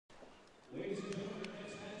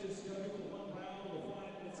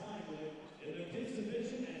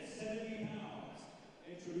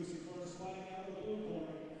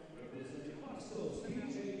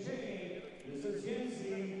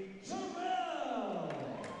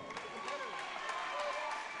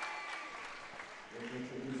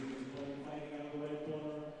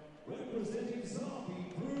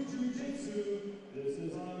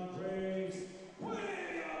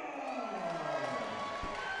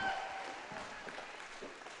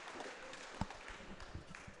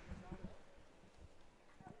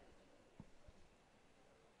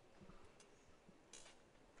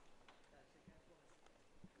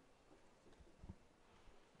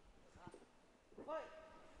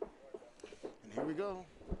Here we go.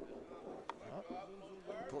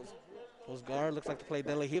 Post guard looks like to play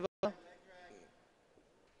De La Hiva. Got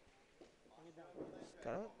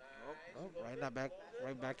it. Oh,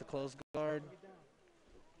 right back to close guard.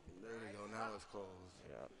 There we go. Now it's closed.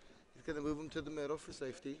 Yeah. He's going to move him to the middle for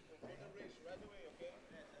safety.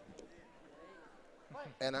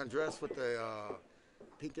 And Andres with the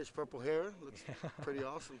pinkish purple hair looks pretty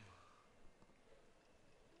awesome.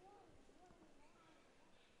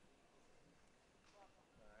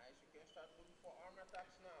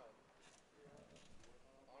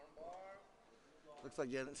 Looks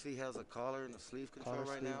like Yancey has a collar and a sleeve control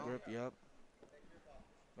right now. Grip, yep.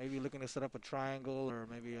 Maybe looking to set up a triangle or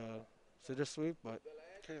maybe a scissor sweep, but.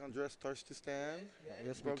 Okay, Andres starts to stand. Yeah,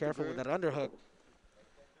 just be careful with that underhook.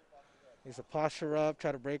 Needs to posture up,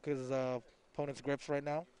 try to break his opponent's grips right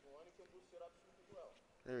now.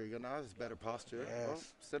 There you go. Now it's better posture. Yes. Oh,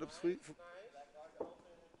 set up sweep.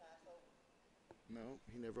 No,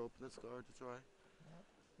 he never opened his guard to try.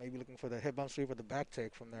 Maybe looking for the hip bump sweep or the back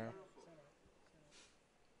take from there.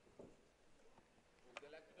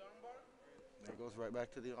 There goes right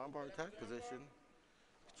back to the armbar attack position.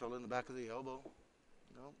 Controlling the back of the elbow.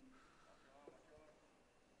 No.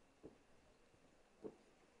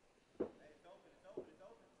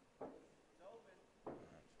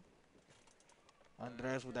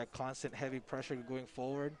 Andres with that constant heavy pressure going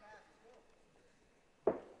forward.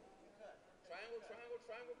 Oh,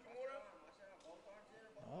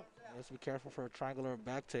 let's be careful for a triangle or a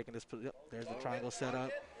back take in this. Yep, there's the triangle set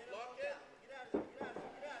up.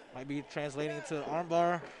 Might be translating into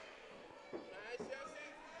armbar.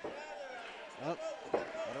 Up.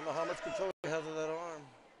 I don't know how much control he has of that arm.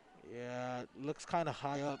 Yeah, looks kind of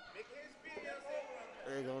high up.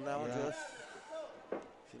 There you go. Now Andres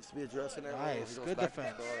seems to be addressing it. Nice, good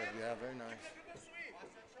defense. Yeah, very nice.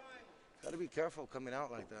 Got to be careful coming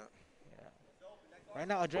out like that. Yeah. Right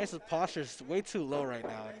now, Andres' posture is way too low right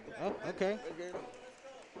now. Oh, okay.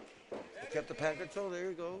 He kept the pan control. There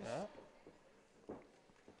he goes. Yeah.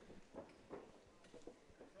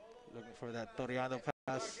 Looking for that Toriano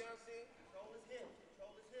pass.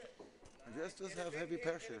 Andres does have heavy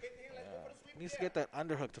pressure. Yeah. Needs to get that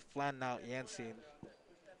underhook to flatten out Yancey and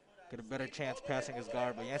get a better chance passing his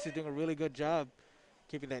guard. But Yancey's doing a really good job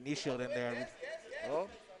keeping that knee shield in there. Oh.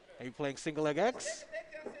 Are you playing single leg X?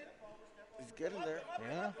 He's getting there.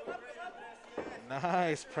 Yeah.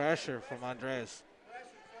 Nice pressure from Andres.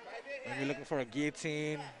 Maybe looking for a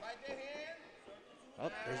guillotine. Oh,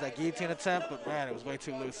 there's that guillotine attempt, but man, it was way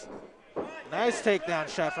too loose. Nice takedown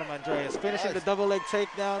shot from Andres. Finishing the double leg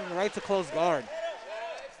takedown right to close guard.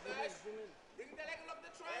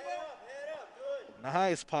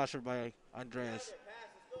 Nice posture by Andres.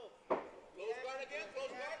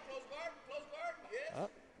 Oh.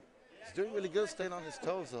 He's doing really good staying on his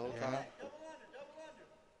toes the whole time.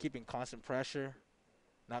 Keeping constant pressure,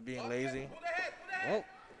 not being lazy. Oh,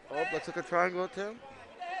 looks like a triangle attempt.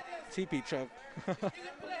 TP choke.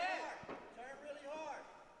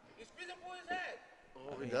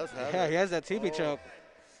 He does have it. Yeah, he has that TP choke.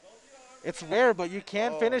 It's rare, but you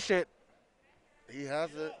can finish it. He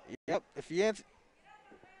has it. Yep. If Yancey,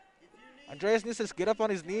 Andres needs to get up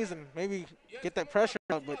on his knees and maybe get that pressure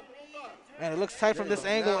out, but man, it looks tight from this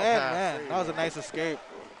angle, and man, that was a nice escape.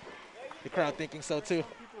 The crowd thinking so too.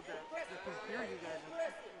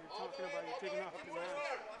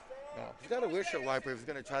 He's got a windshield wiper if he's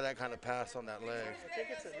going to try that kind of pass on that leg. I think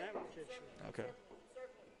it's a net rotation. Okay.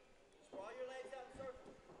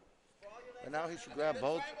 And now he should grab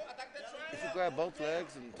both. He should grab both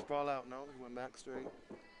legs and sprawl out. No, he went back straight.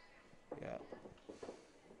 Yeah.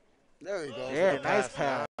 There he goes. Yeah, nice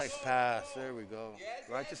pass. Nice pass. There we go.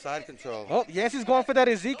 Right to side control. Oh, Yancey's going for that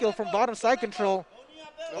Ezekiel from bottom side control.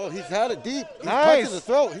 Oh, he's had it deep. He's nice. punching the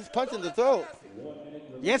throat. He's punching the throat.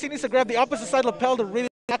 Yancey needs to grab the opposite side lapel to really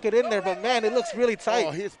knock it in there, but man, it looks really tight.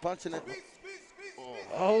 Oh, he's punching it.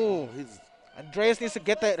 Oh, Andreas needs to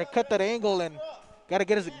get that or cut that angle and got to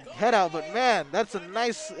get his head out, but man, that's a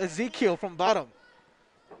nice Ezekiel from bottom.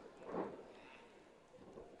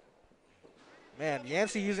 Man,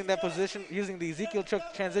 Yancey using that position, using the Ezekiel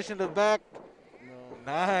transition to the back. No.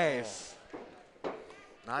 Nice.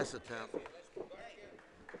 Nice attempt.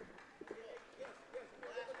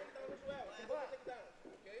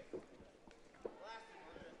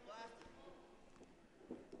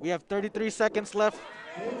 We have 33 seconds left.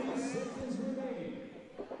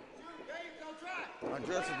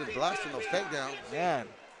 Andres has been blasting those takedowns. Man.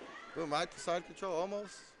 Boom, right to side control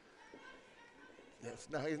almost. Yes,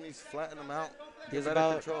 now he needs to flatten them out. He has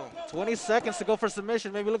about 20 seconds to go for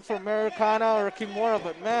submission. Maybe look for Americana or Kimura,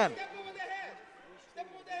 but man.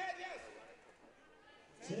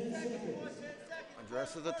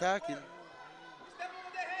 Andres is attacking.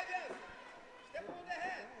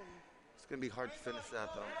 It's going to be hard to finish that,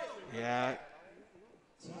 though. Yeah.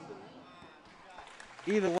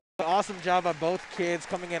 Either way, awesome job by both kids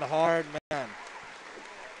coming in hard, man.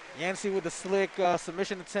 Yancey with the slick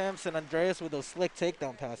submission attempts and Andreas with those slick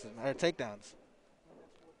takedown passes, or takedowns.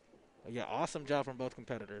 But yeah, awesome job from both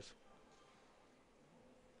competitors.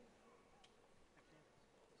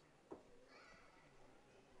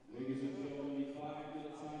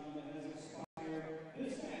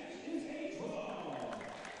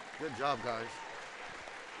 Good job, guys.